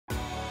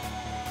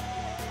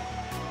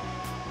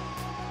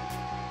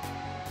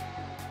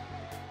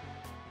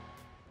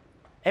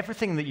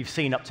everything that you've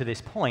seen up to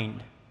this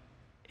point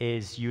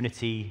is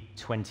Unity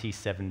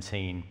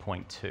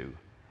 2017.2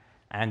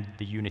 and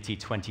the Unity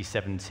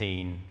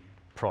 2017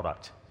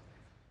 product.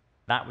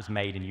 That was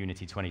made in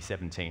Unity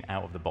 2017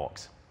 out of the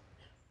box.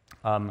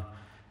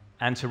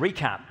 And to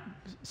recap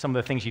some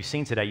of the things you've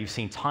seen today, you've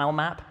seen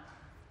TileMap,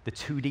 the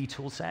 2D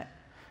toolset.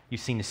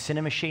 You've seen the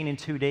Cinemachine in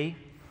 2D.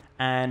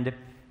 And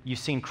you've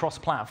seen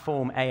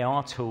cross-platform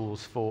AR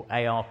tools for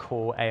AR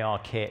Core, AR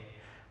Kit.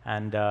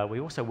 And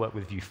we also work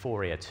with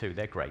Vuforia, too.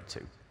 They're great,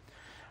 too.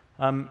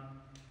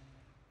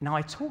 Now,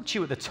 I talked to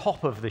you at the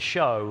top of the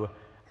show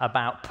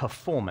about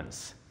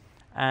performance.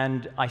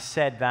 And I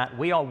said that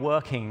we are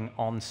working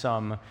on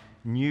some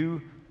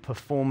new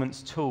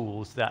performance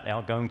tools that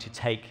are going to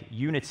take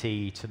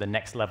Unity to the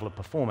next level of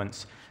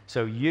performance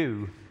so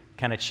you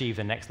can achieve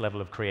the next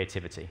level of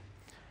creativity.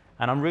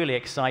 And I'm really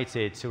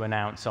excited to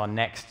announce our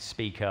next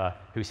speaker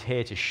who's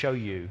here to show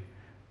you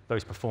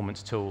those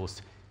performance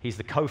tools. He's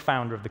the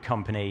co-founder of the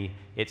company.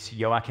 It's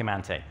Joachim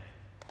Ante.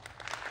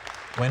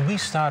 When we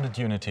started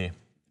Unity,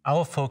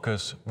 our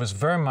focus was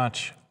very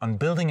much on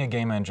building a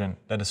game engine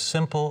that is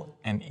simple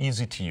and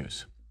easy to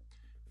use.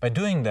 By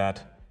doing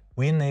that,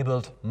 we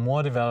enabled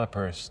more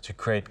developers to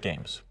create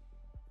games.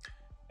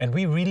 And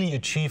we really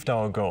achieved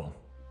our goal.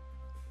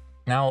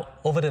 Now,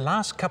 over the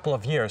last couple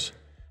of years,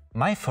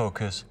 my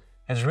focus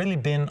has really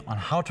been on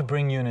how to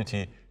bring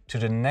Unity to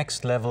the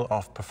next level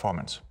of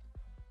performance.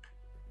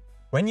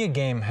 When your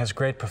game has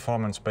great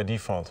performance by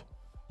default,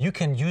 you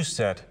can use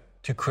that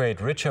to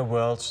create richer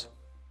worlds,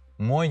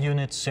 more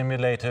units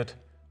simulated,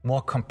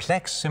 more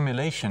complex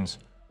simulations,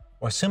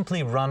 or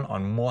simply run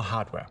on more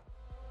hardware.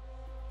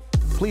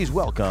 Please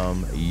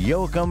welcome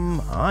Joachim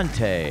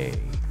Ante.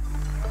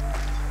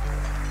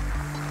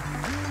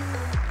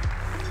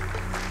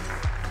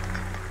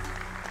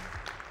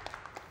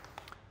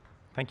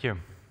 Thank you.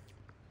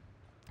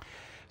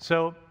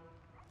 So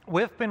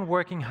we've been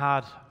working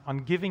hard on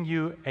giving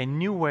you a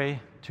new way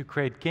to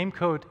create game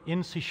code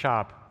in C#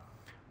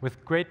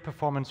 with great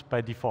performance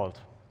by default.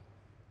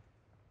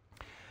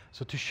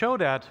 So to show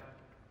that,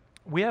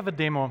 we have a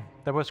demo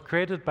that was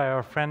created by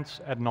our friends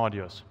at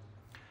Nordeus.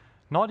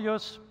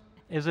 Nordeus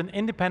is an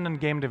independent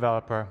game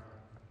developer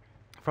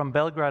from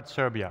Belgrade,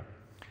 Serbia.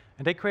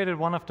 And they created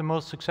one of the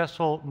most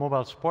successful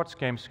mobile sports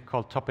games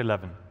called Top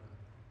 11.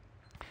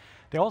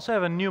 They also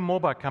have a new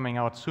MOBA coming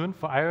out soon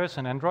for iOS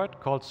and Android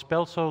called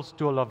Spellsouls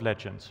Duel of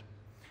Legends.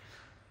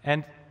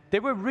 And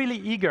they were really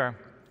eager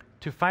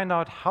to find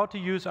out how to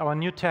use our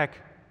new tech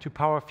to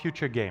power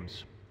future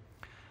games.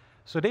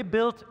 So they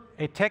built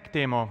a tech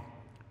demo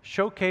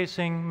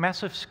showcasing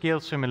massive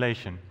scale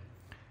simulation,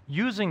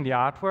 using the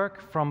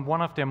artwork from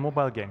one of their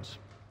mobile games.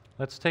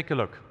 Let's take a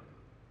look.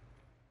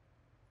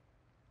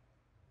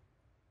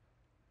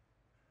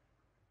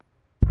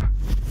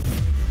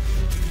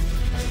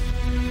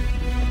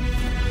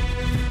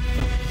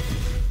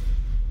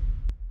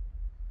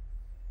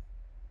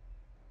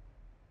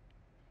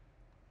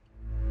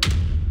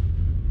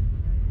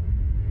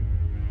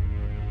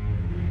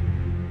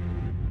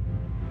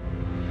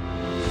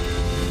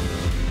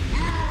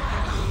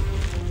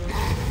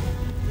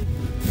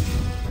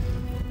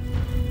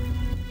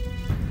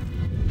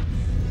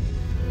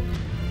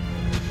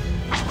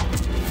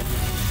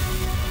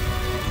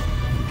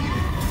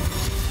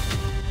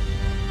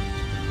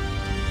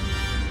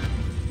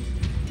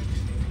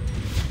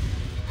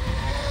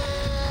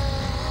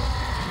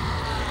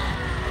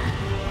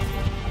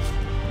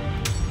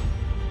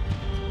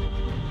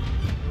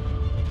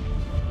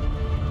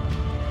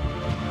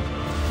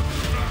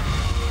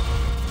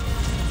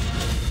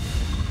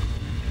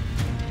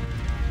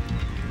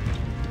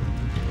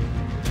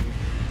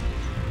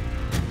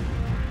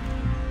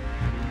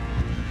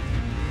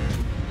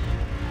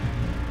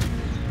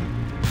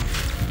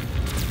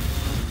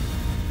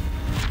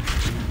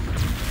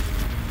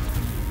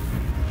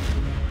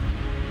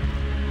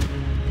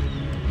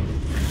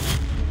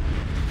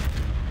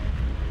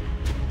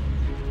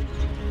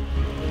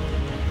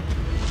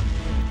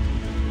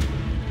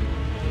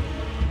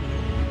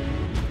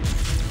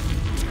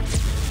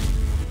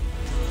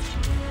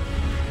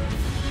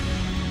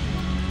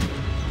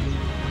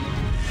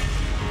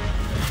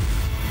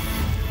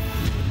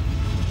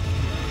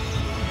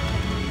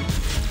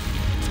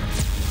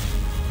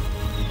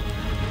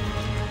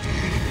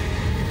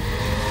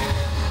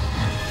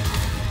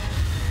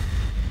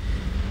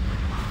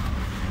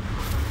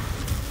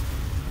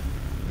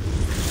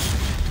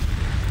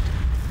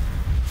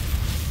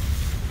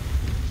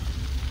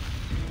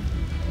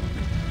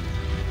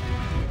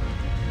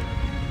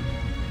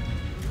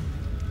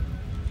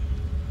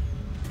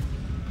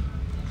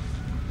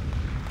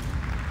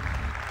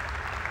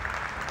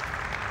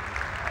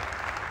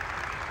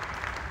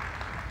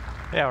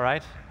 Yeah,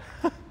 right?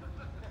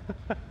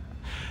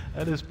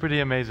 That is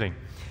pretty amazing.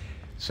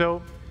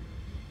 So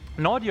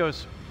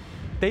Nordeus,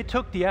 they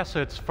took the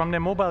assets from their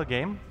mobile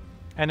game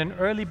and an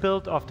early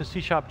build of the C#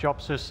 job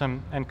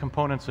system and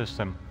component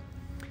system.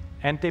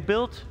 And they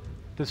built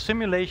the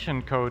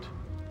simulation code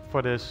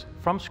for this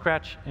from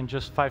scratch in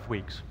just 5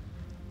 weeks.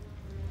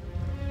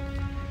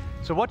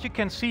 So So what you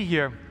can see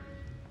here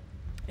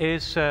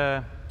is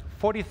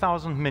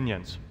 40,000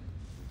 minions.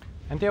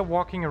 And they're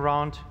walking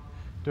around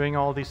doing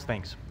all these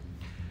things.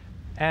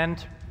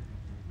 And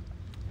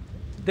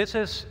this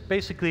is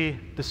basically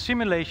the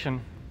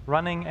simulation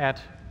running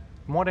at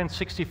more than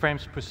 60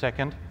 frames per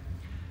second.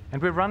 And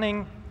we're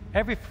running,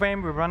 every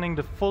frame, we're running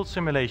the full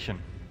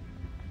simulation.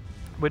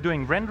 We're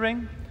doing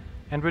rendering,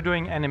 and we're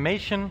doing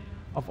animation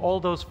of all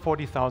those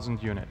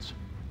 40,000 units.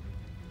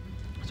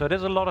 So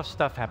there's a lot of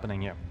stuff happening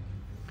here.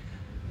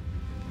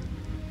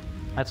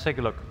 Let's take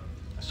a look.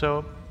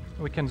 So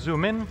we can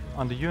zoom in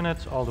on the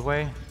units all the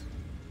way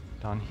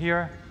down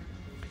here.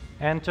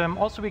 And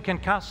also we can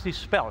cast these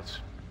spells.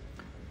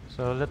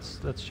 So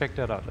let's check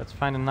that out. Let's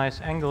find a nice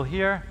angle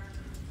here.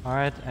 All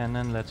right, and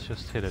then let's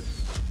just hit it.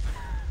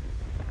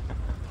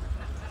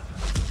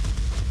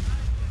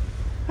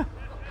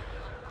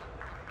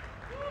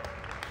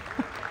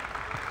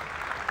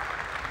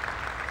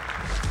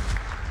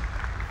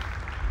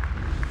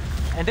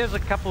 And there's a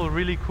couple of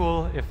really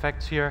cool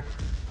effects here.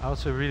 I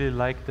also really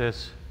like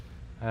this,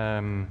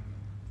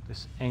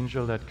 this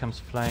angel that comes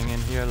flying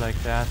in here like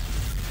that.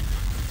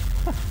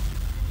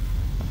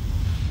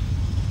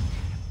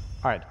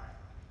 All right,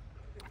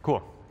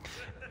 cool.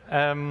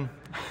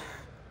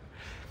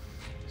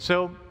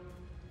 So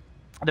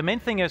the main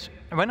thing is,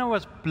 when I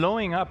was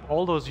blowing up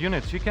all those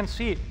units, you can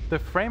see the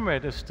frame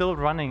rate is still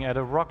running at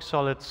a rock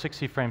solid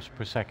 60 frames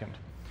per second.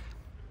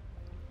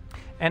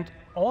 And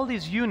all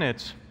these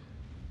units,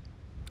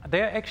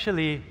 they're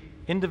actually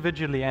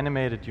individually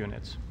animated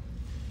units.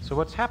 So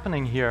what's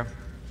happening here,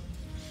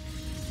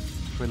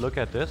 if we look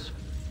at this,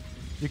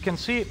 you can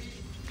see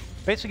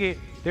basically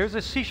there's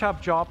a C#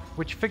 job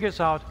which figures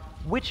out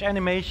which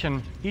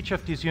animation each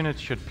of these units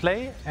should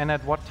play and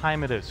at what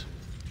time it is.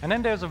 And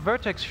then there's a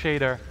vertex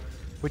shader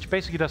which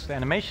basically does the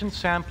animation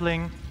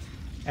sampling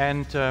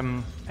and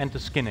the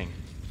skinning,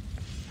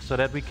 so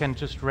that we can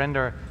just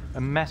render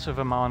a massive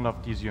amount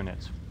of these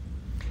units.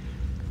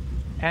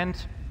 And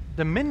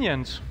the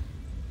minions,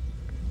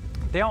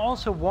 they are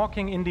also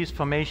walking in these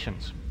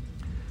formations.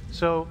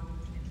 So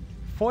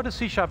for the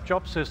C#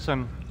 job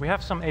system, we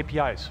have some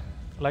APIs.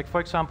 Like, for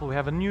example, we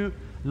have a new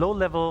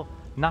low-level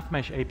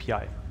navmesh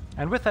API.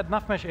 And with that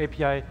navmesh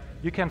API,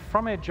 you can,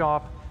 from a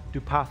job,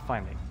 do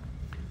pathfinding.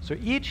 So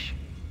each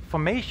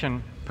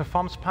formation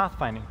performs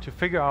pathfinding to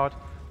figure out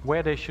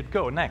where they should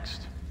go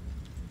next.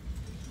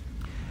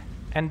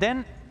 And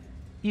then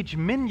each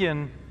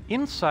minion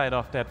inside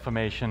of that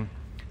formation,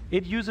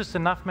 it uses the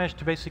navmesh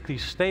to basically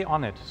stay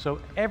on it. So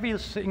every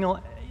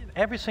single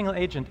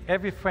agent,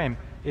 every frame,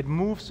 it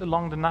moves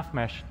along the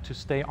navmesh to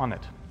stay on it.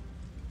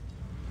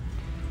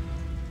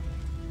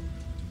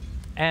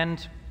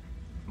 And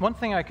one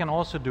thing I can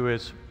also do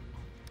is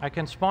I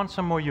can spawn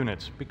some more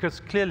units, because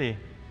clearly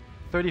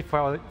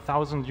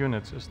 34,000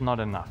 units is not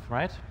enough,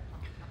 right?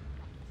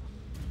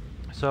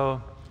 So,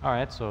 all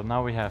right, so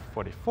now we have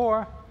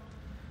 44,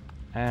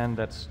 and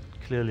that's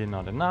clearly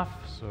not enough,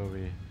 so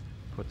we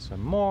put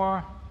some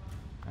more,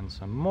 and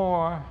some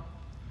more,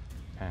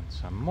 and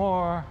some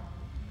more,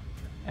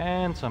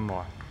 and some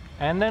more,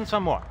 and then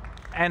some more.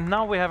 And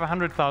now we have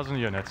 100,000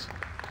 units.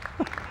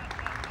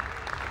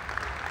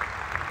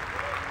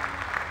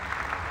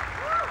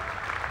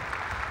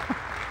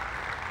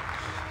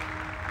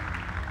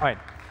 All right.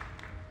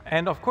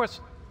 And of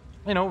course,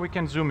 you know, we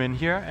can zoom in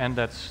here, and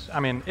that's, I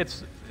mean,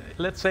 it's,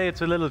 let's say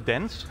it's a little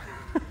dense.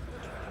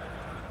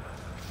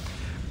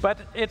 But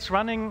it's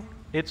running,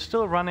 it's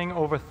still running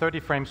over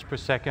 30 frames per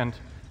second.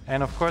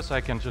 And of course,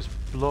 I can just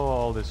blow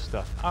all this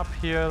stuff up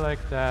here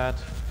like that.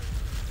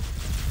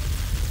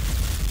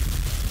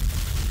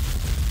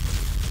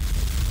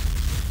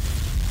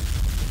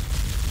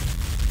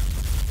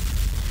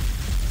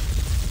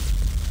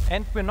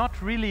 And we're not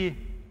really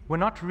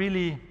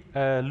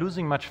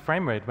losing much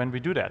frame rate when we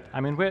do that.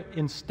 I mean, we're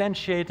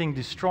instantiating,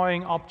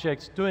 destroying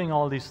objects, doing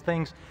all these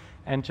things,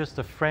 and just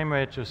the frame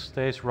rate just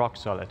stays rock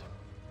solid.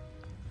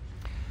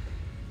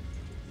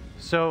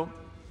 So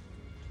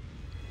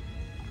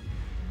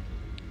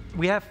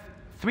we have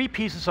three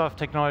pieces of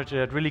technology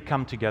that really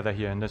come together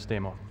here in this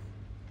demo.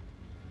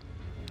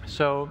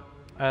 So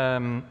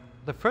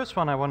the first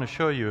one I want to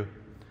show you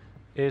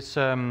is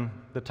the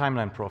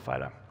timeline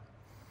profiler.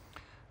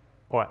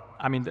 Or,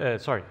 I mean,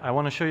 sorry, I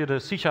want to show you the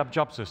C#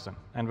 job system,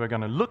 and we're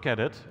going to look at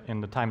it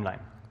in the timeline,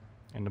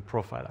 in the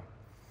profiler.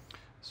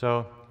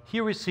 So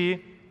here we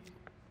see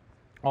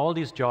all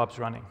these jobs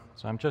running.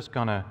 So I'm just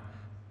going to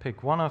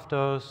pick one of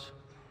those.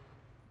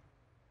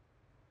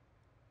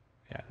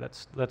 Yeah,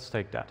 let's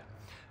take that.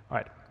 All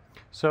right.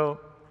 So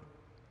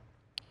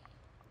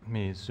let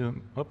me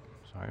zoom. Oh,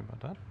 sorry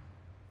about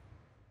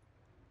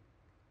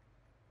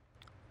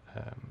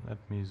that. Let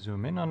me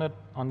zoom in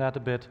on that a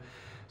bit.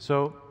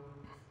 So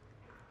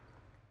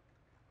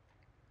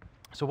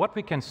what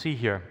we can see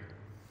here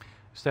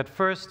is that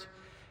first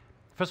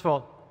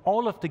of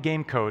all of the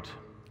game code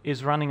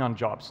is running on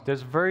jobs.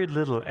 There's very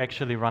little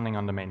actually running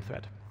on the main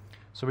thread.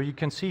 So you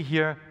can see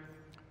here,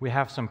 we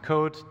have some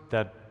code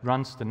that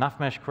runs the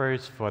navmesh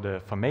queries for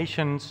the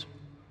formations.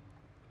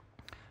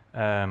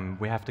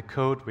 We have the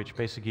code, which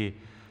basically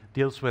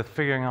deals with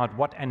figuring out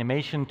what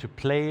animation to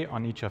play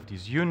on each of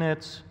these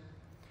units.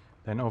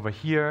 Then over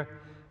here,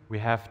 we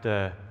have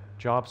the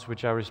jobs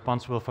which are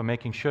responsible for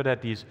making sure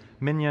that these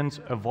minions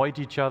avoid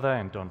each other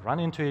and don't run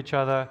into each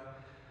other.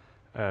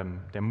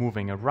 They're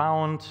moving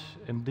around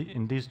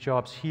in these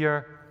jobs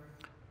here.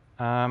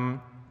 And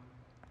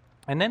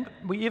then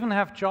we even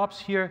have jobs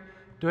here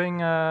doing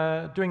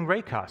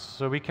raycasts.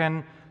 So we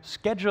can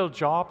schedule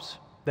jobs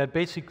that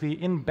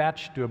basically in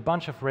batch do a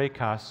bunch of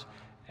raycasts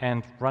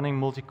and running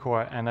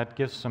multi-core, and that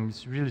gives some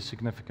really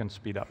significant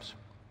speed-ups.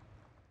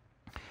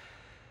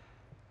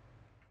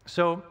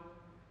 So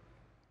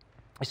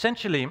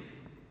essentially,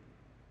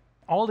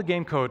 all the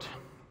game code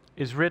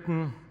is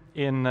written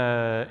in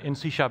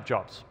C#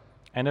 jobs,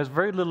 and there's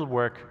very little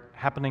work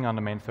happening on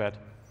the main thread.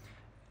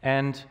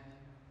 And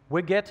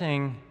we're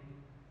getting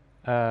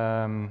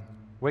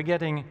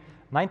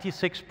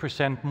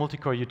 96%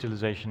 multi-core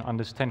utilization on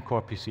this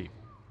 10-core PC.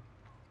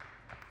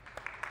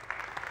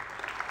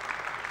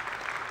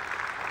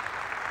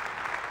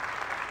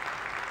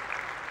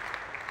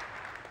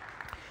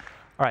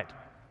 All right,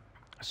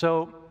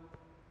 so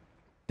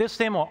this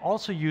demo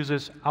also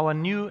uses our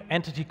new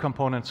entity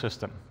component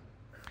system.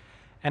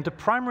 And the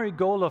primary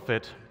goal of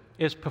it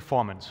is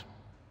performance.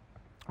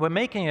 We're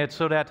making it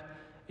so that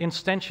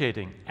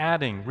instantiating,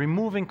 adding,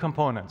 removing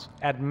components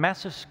at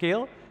massive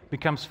scale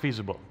becomes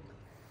feasible.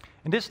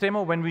 In this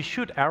demo, when we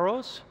shoot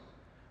arrows,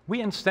 we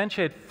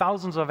instantiate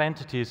thousands of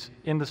entities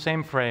in the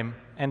same frame,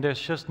 and there's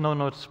just no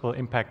noticeable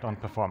impact on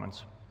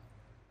performance.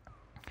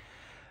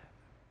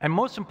 And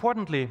most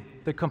importantly,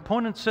 the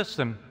component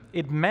system,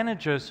 it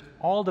manages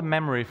all the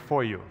memory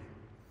for you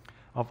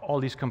of all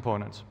these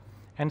components.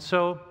 And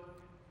so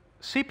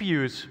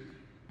CPUs,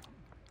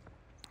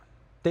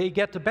 they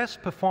get the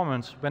best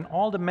performance when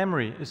all the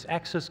memory is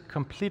accessed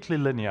completely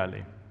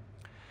linearly.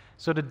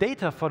 So the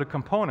data for the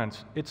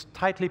components, it's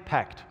tightly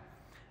packed.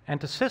 And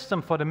the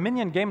system for the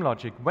minion game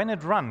logic, when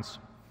it runs,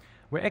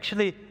 we're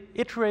actually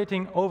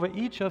iterating over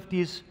each of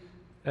these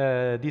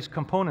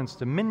components,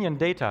 the minion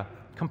data,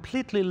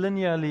 completely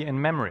linearly in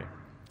memory.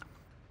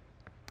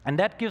 And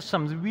that gives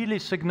some really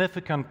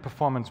significant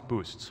performance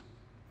boosts.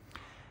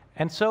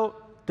 And so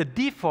the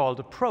default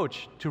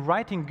approach to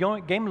writing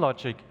game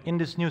logic in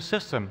this new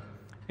system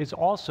is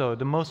also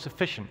the most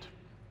efficient.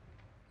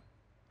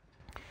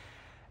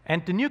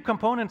 And the new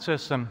component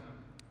system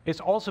is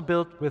also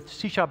built with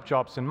C#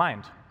 jobs in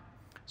mind.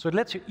 So it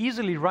lets you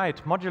easily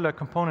write modular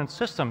component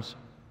systems,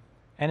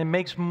 and it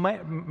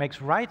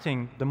makes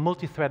writing the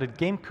multi-threaded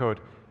game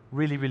code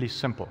really, really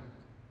simple.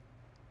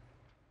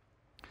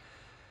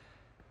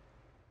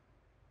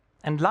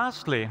 And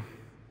lastly,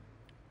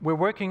 we're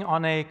working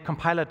on a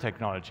compiler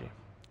technology,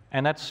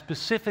 and that's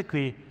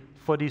specifically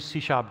for these C#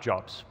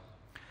 jobs.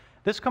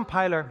 This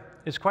compiler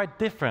is quite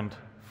different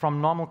from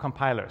normal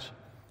compilers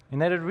in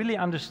that it really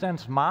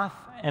understands math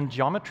and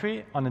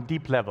geometry on a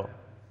deep level.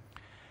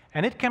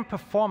 And it can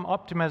perform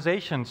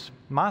optimizations,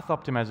 math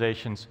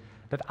optimizations,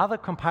 that other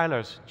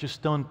compilers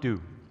just don't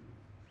do.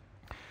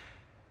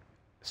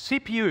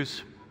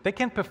 CPUs, they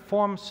can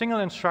perform single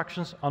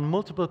instructions on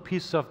multiple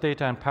pieces of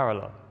data in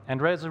parallel.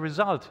 And as a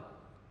result,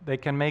 they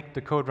can make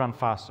the code run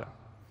faster.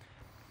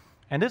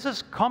 And this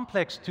is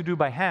complex to do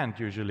by hand,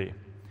 usually.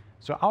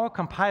 So our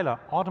compiler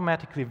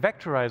automatically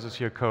vectorizes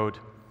your code,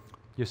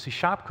 your C#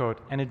 code,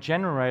 and it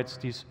generates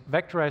these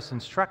vectorized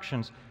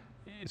instructions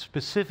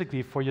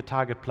specifically for your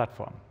target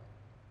platform.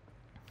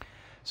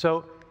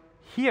 So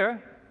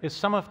here is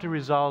some of the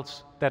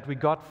results that we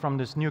got from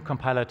this new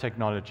compiler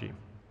technology.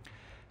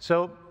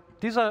 So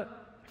these are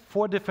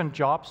 4 different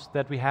jobs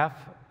that we have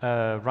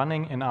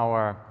running in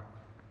our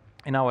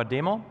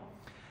demo.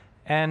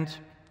 And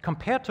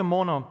compared to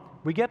mono,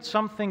 we get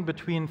something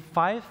between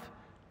 5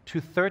 to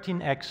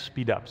 13x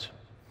speedups.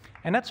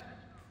 And that's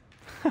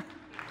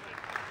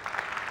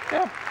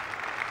yeah.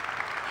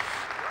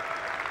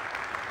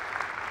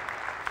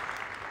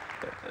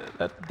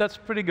 That's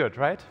pretty good,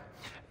 right?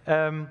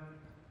 And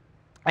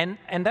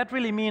that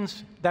really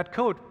means that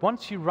code,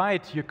 once you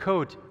write your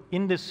code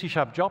in this C#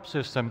 job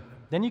system,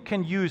 then you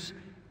can use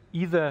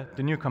either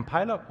the new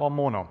compiler or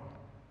mono.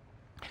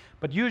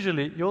 But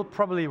usually, you'll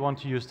probably want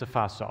to use the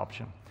faster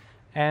option.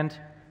 And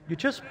you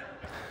just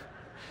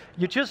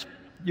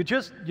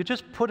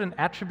put an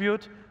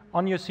attribute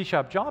on your C#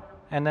 job,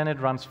 and then it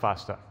runs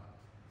faster.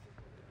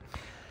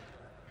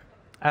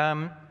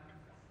 And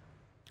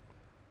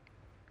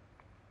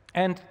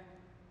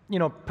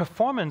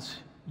performance,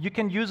 you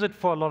can use it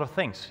for a lot of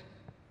things.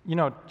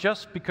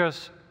 Just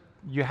because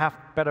you have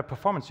better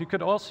performance, you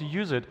could also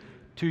use it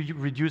to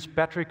reduce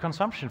battery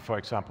consumption, for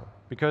example,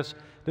 because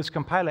this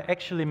compiler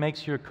actually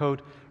makes your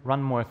code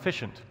run more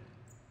efficient.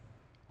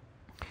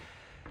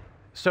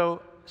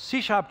 So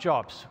C#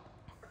 jobs,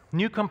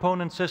 new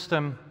component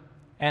system,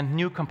 and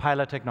new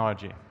compiler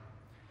technology.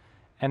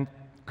 And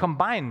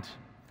combined,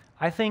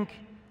 I think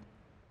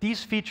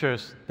these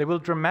features, they will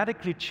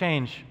dramatically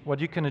change what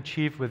you can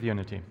achieve with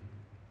Unity.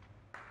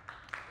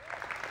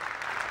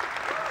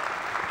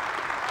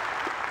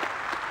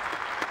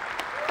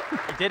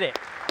 You did it.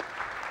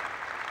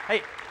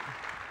 Hey.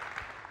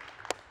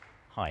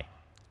 Hi.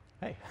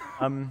 Hey.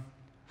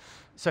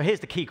 So here's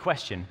the key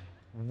question.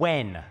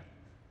 When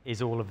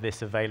is all of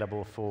this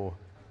available for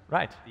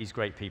these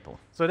great people?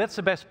 So that's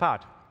the best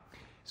part.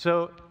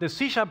 So the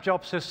C#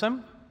 job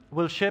system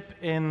will ship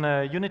in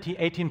Unity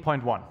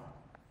 18.1.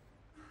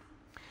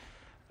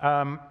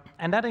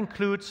 And that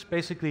includes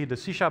basically the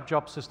C#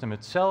 job system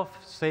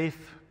itself,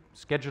 safe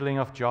scheduling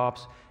of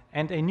jobs,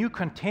 and a new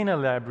container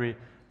library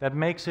that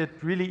makes it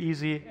really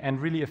easy and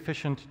really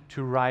efficient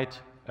to write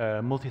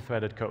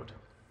multi-threaded code.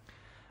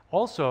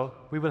 Also,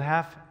 we will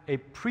have a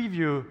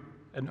preview,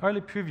 an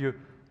early preview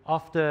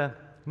of the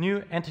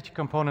new entity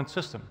component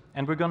system,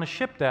 and we're going to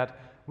ship that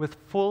with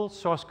full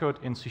source code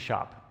in C#.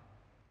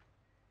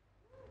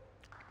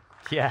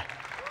 Yeah.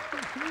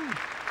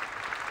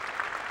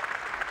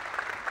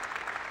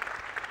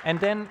 And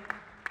then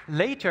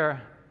later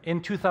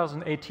in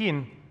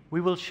 2018,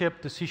 we will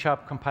ship the C#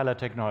 compiler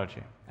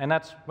technology. And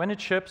that's when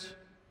it ships,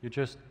 you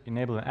just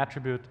enable an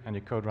attribute and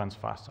your code runs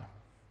faster.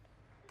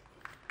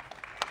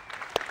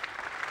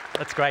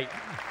 That's great.